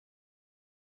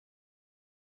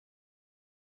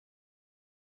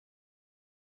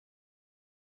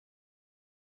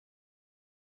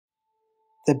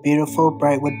The beautiful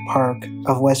Brightwood Park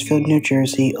of Westfield, New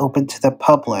Jersey opened to the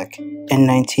public in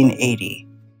 1980.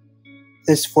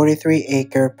 This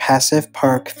 43-acre passive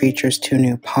park features 2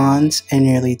 new ponds and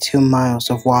nearly 2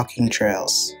 miles of walking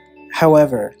trails.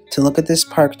 However, to look at this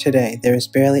park today, there is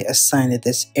barely a sign that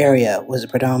this area was a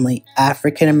predominantly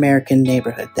African American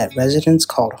neighborhood that residents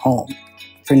called home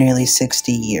for nearly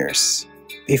 60 years.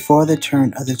 Before the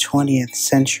turn of the 20th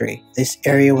century, this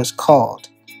area was called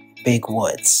Big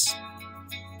Woods.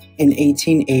 In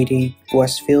 1880,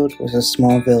 Westfield was a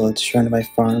small village surrounded by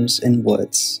farms and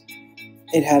woods.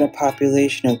 It had a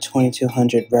population of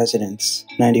 2,200 residents.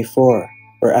 94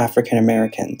 were African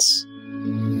Americans.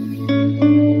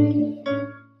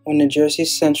 When the Jersey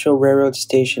Central Railroad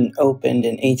Station opened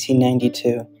in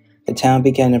 1892, the town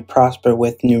began to prosper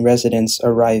with new residents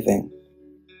arriving.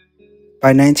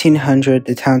 By 1900,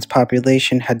 the town's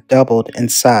population had doubled in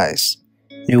size.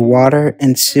 New water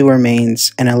and sewer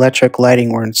mains and electric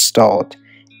lighting were installed,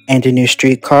 and a new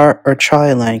streetcar or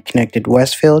trolley line connected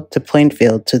Westfield to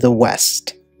Plainfield to the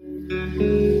west.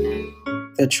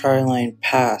 The trolley line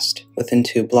passed within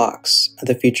 2 blocks of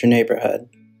the future neighborhood.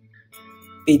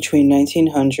 Between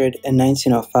 1900 and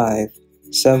 1905,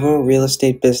 several real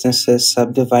estate businesses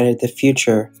subdivided the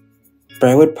future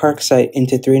Brightwood Park site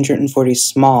into 340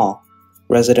 small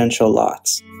residential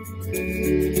lots.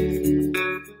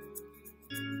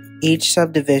 Each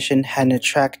subdivision had an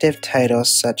attractive title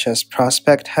such as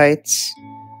Prospect Heights,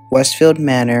 Westfield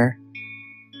Manor,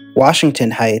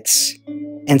 Washington Heights,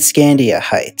 and Scandia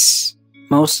Heights.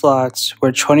 Most lots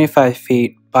were 25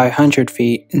 feet by 100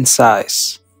 feet in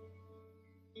size.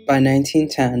 By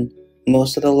 1910,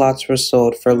 most of the lots were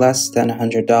sold for less than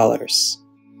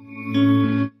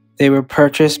 $100. They were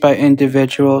purchased by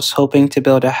individuals hoping to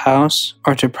build a house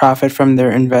or to profit from their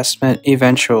investment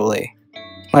eventually.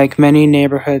 Like many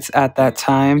neighborhoods at that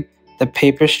time, the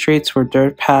paper streets were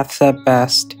dirt paths at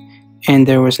best, and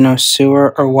there was no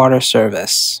sewer or water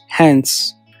service.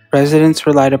 Hence, residents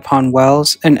relied upon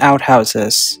wells and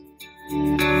outhouses.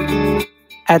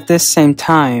 At this same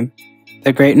time,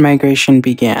 the Great Migration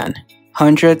began.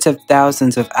 Hundreds of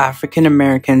thousands of African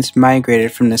Americans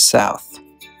migrated from the South.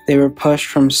 They were pushed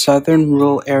from southern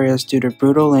rural areas due to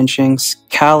brutal lynchings,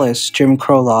 callous Jim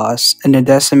Crow laws, and the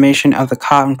decimation of the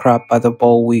cotton crop by the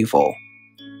boll weevil.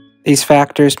 These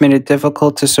factors made it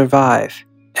difficult to survive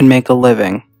and make a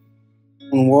living.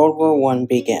 When World War I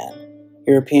began,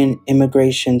 European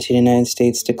immigration to the United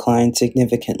States declined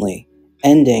significantly,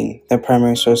 ending the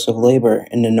primary source of labor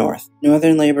in the North.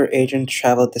 Northern labor agents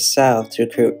traveled the South to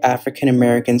recruit African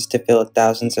Americans to fill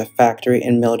thousands of factory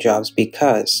and mill jobs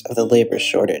because of the labor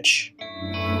shortage.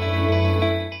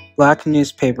 Black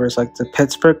newspapers like the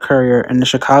Pittsburgh Courier and the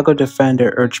Chicago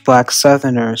Defender urged black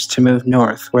Southerners to move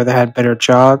north, where they had better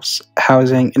jobs,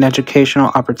 housing, and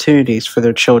educational opportunities for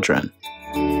their children.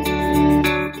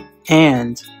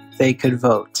 And they could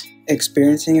vote.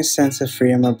 Experiencing a sense of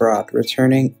freedom abroad,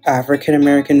 returning African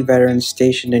American veterans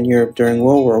stationed in Europe during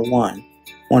World War I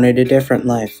wanted a different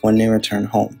life when they returned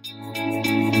home.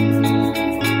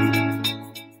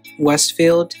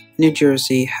 Westfield, New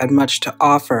Jersey had much to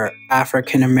offer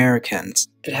African Americans.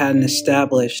 It had an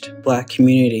established black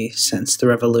community since the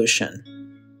Revolution.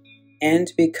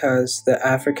 And because the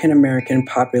African American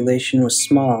population was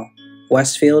small,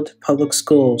 Westfield public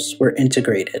schools were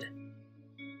integrated.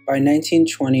 By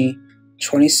 1920,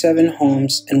 27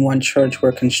 homes and 1 church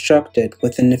were constructed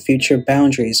within the future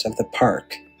boundaries of the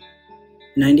park.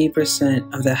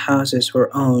 90% of the houses were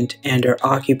owned and are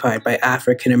occupied by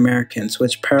African Americans,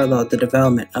 which paralleled the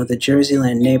development of the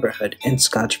Jerseyland neighborhood in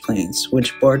Scotch Plains,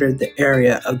 which bordered the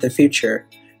area of the future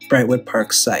Brightwood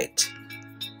Park site.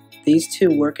 These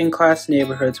 2 working-class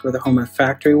neighborhoods were the home of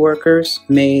factory workers,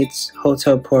 maids,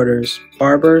 hotel porters,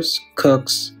 barbers,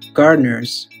 cooks,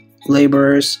 gardeners,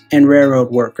 laborers, and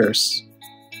railroad workers.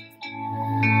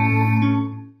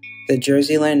 The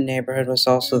Jerseyland neighborhood was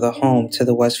also the home to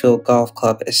the Westfield Golf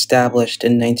Club, established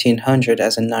in 1900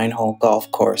 as a 9-hole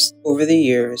golf course. Over the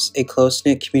years, a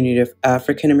close-knit community of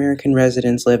African American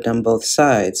residents lived on both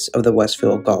sides of the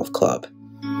Westfield Golf Club.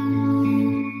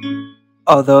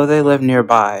 Although they lived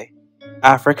nearby,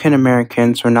 African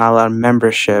Americans were not allowed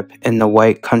membership in the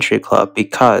White Country Club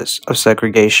because of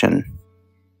segregation.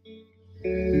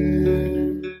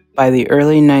 By the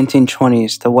early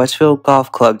 1920s, the Westfield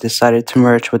Golf Club decided to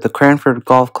merge with the Cranford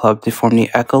Golf Club to form the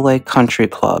Echo Lake Country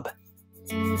Club.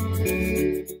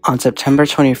 On September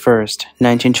 21,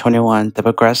 1921, the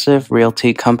Progressive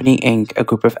Realty Company Inc., a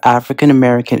group of African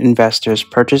American investors,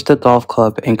 purchased the golf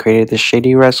club and created the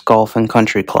Shady Rest Golf and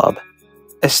Country Club.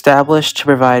 Established to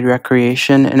provide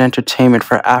recreation and entertainment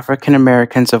for African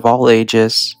Americans of all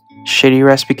ages, Shitty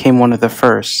Rest became one of the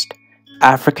first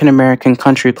African-American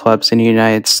country clubs in the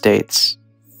United States.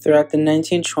 Throughout the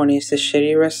 1920s, the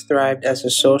Shitty Rest thrived as a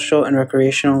social and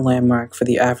recreational landmark for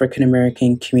the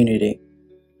African-American community.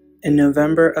 In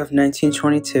November of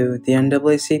 1922, the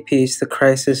NAACP's The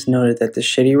Crisis noted that the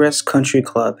Shitty Rest Country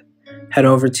Club had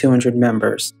over 200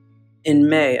 members. In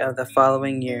May of the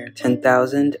following year,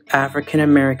 10,000 African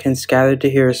Americans gathered to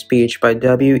hear a speech by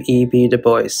W.E.B. Du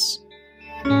Bois.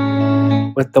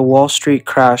 With the Wall Street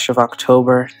crash of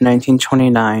October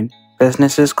 1929,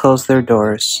 businesses closed their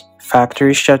doors,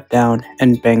 factories shut down,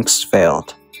 and banks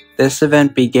failed. This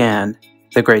event began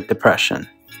the Great Depression.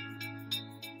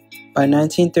 By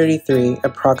 1933,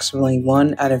 approximately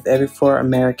 1 out of every 4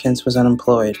 Americans was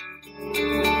unemployed.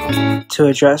 To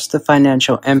address the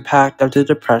financial impact of the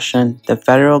Depression, the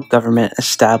federal government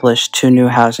established 2 new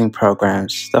housing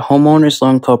programs, the Homeowners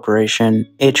Loan Corporation,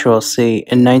 HLC,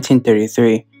 in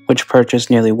 1933, which purchased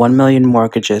nearly 1 million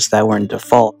mortgages that were in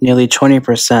default, nearly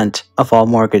 20% of all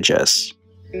mortgages.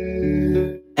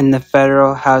 And the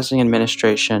Federal Housing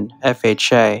Administration,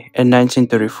 FHA, in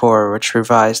 1934, which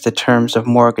revised the terms of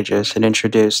mortgages and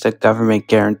introduced a government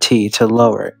guarantee to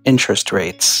lower interest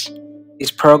rates.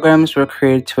 These programs were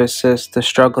created to assist the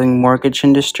struggling mortgage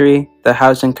industry, the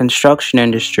housing construction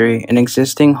industry, and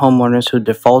existing homeowners who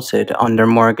defaulted on their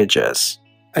mortgages.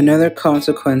 Another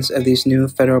consequence of these new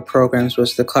federal programs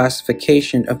was the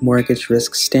classification of mortgage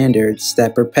risk standards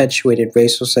that perpetuated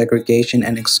racial segregation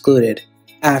and excluded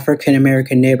African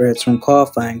American neighborhoods from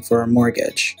qualifying for a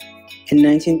mortgage. In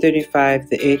 1935,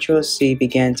 the HOC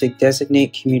began to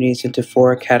designate communities into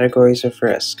 4 categories of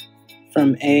risk,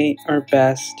 from A, or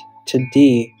best, to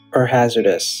D, or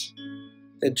hazardous.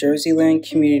 The Jerseyland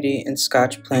community in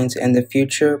Scotch Plains and the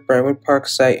future Brightwood Park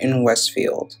site in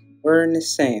Westfield were in the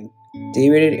same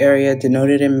D-rated area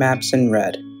denoted in maps in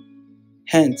red,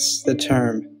 hence the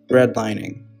term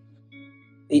redlining.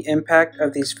 The impact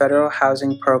of these federal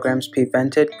housing programs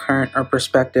prevented current or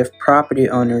prospective property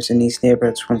owners in these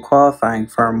neighborhoods from qualifying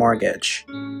for a mortgage.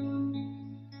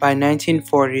 By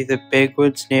 1940, the Big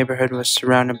Woods neighborhood was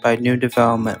surrounded by new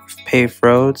development with paved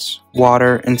roads,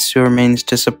 water, and sewer mains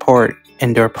to support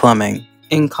indoor plumbing.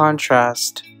 In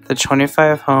contrast, the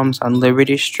 25 homes on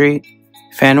Liberty Street,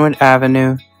 Fanwood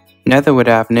Avenue, Netherwood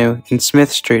Avenue, and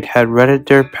Smith Street had rutted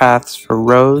dirt paths for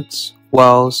roads,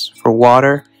 wells for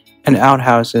water, and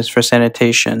outhouses for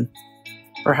sanitation.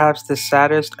 Perhaps the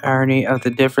saddest irony of the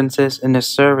differences in the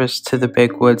service to the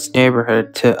Big Woods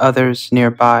neighborhood to others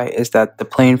nearby is that the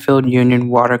Plainfield Union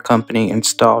Water Company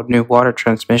installed new water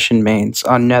transmission mains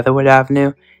on Netherwood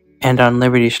Avenue and on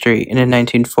Liberty Street in the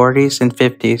 1940s and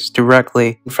 50s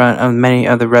directly in front of many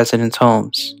of the residents'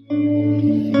 homes.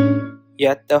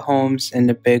 Yet the homes in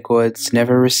the Big Woods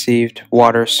never received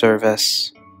water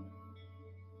service.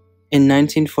 In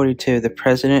 1942, the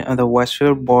president of the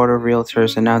Westfield Board of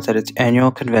Realtors announced at its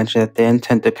annual convention that they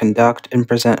intend to conduct and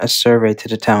present a survey to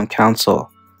the town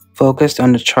council, focused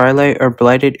on the twilight or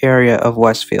blighted area of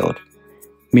Westfield,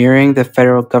 mirroring the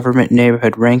federal government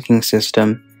neighborhood ranking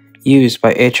system used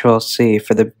by HLC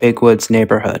for the Big Woods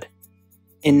neighborhood.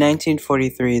 In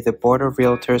 1943, the Board of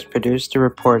Realtors produced a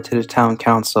report to the town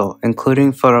council,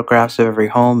 including photographs of every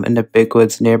home in the Big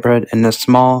Woods neighborhood and the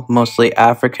small, mostly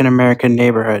African American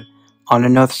neighborhood on the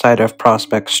north side of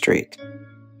Prospect Street.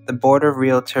 The Board of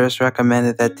Realtors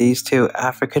recommended that these 2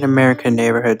 African American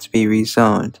neighborhoods be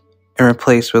rezoned and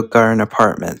replaced with garden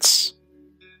apartments.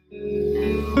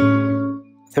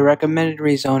 The recommended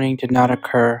rezoning did not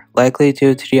occur, likely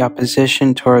due to the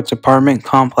opposition towards apartment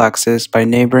complexes by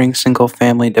neighboring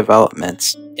single-family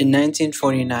developments. In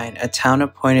 1949, a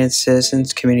town-appointed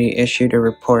citizens committee issued a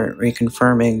report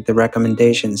reconfirming the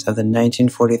recommendations of the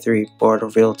 1943 Board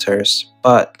of Realtors,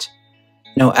 but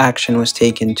no action was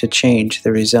taken to change the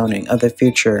rezoning of the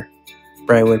future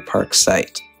Brightwood Park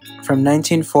site. From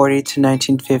 1940 to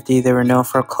 1950, there were no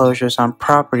foreclosures on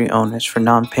property owners for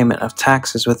non-payment of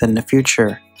taxes within the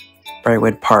future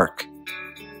Brightwood Park.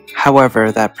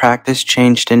 However, that practice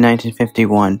changed in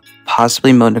 1951,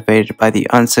 possibly motivated by the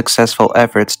unsuccessful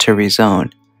efforts to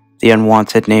rezone the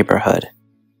unwanted neighborhood.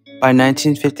 By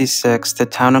 1956, the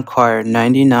town acquired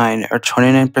 99 or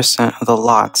 29% of the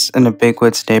lots in the Big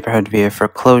Woods neighborhood via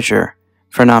foreclosure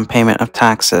for non-payment of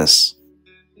taxes.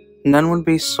 None would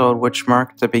be sold, which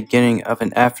marked the beginning of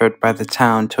an effort by the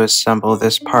town to assemble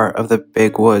this part of the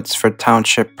Big Woods for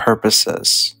township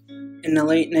purposes. In the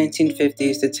late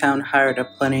 1950s, the town hired a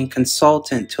planning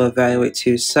consultant to evaluate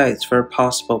 2 sites for a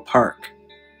possible park.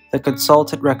 The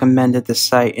consultant recommended the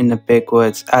site in the Big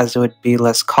Woods as it would be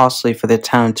less costly for the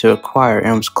town to acquire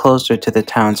and was closer to the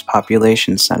town's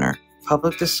population center.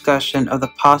 public discussion of the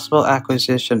possible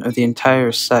acquisition of the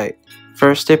entire site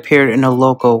first appeared in a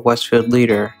local Westfield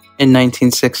leader in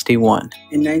 1961.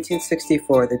 In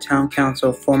 1964, the town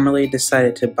council formally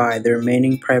decided to buy the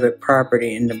remaining private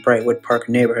property in the Brightwood Park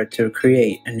neighborhood to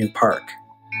create a new park.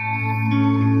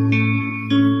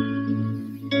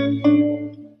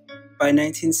 By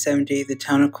 1970, the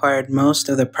town acquired most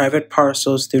of the private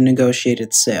parcels through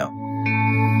negotiated sale.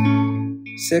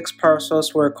 6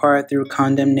 parcels were acquired through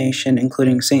condemnation,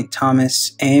 including St.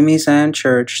 Thomas, AME Zion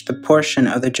Church, the portion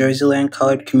of the Jerseyland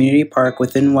Colored Community Park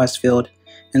within Westfield,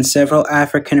 and several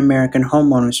African American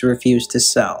homeowners who refused to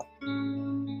sell. 2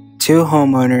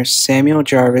 homeowners, Samuel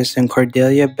Jarvis and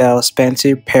Cordelia Bell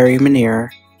Spencer Perry Manier,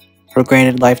 were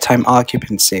granted lifetime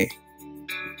occupancy.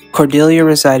 Cordelia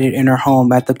resided in her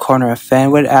home at the corner of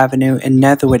Fanwood Avenue and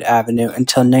Netherwood Avenue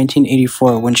until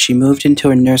 1984, when she moved into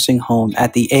a nursing home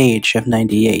at the age of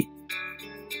 98.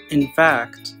 In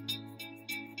fact,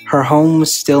 her home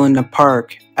was still in the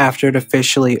park after it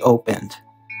officially opened.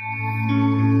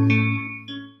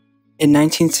 In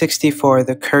 1964,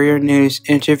 the Courier News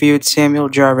interviewed Samuel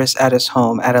Jarvis at his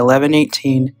home at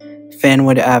 1118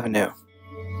 Fanwood Avenue.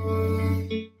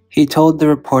 He told the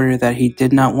reporter that he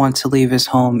did not want to leave his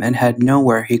home and had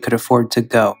nowhere he could afford to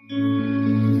go.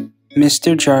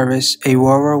 Mr. Jarvis, a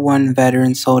World War I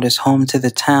veteran, sold his home to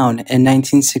the town in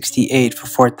 1968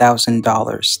 for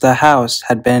 $4,000. The house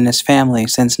had been in his family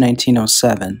since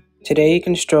 1907. Today you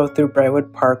can stroll through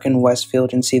Brightwood Park in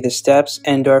Westfield and see the steps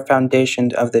and/or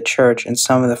foundations of the church and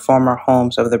some of the former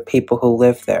homes of the people who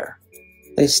lived there.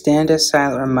 They stand as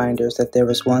silent reminders that there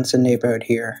was once a neighborhood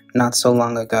here, not so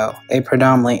long ago, a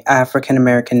predominantly African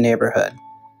American neighborhood.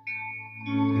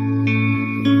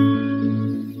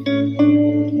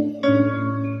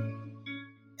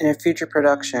 In a future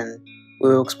production, we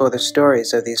will explore the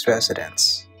stories of these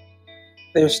residents.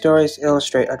 Their stories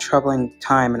illustrate a troubling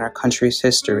time in our country's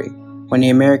history, when the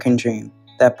American dream,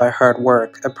 that by hard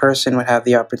work a person would have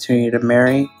the opportunity to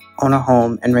marry, own a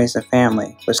home, and raise a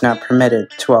family, was not permitted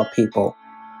to all people.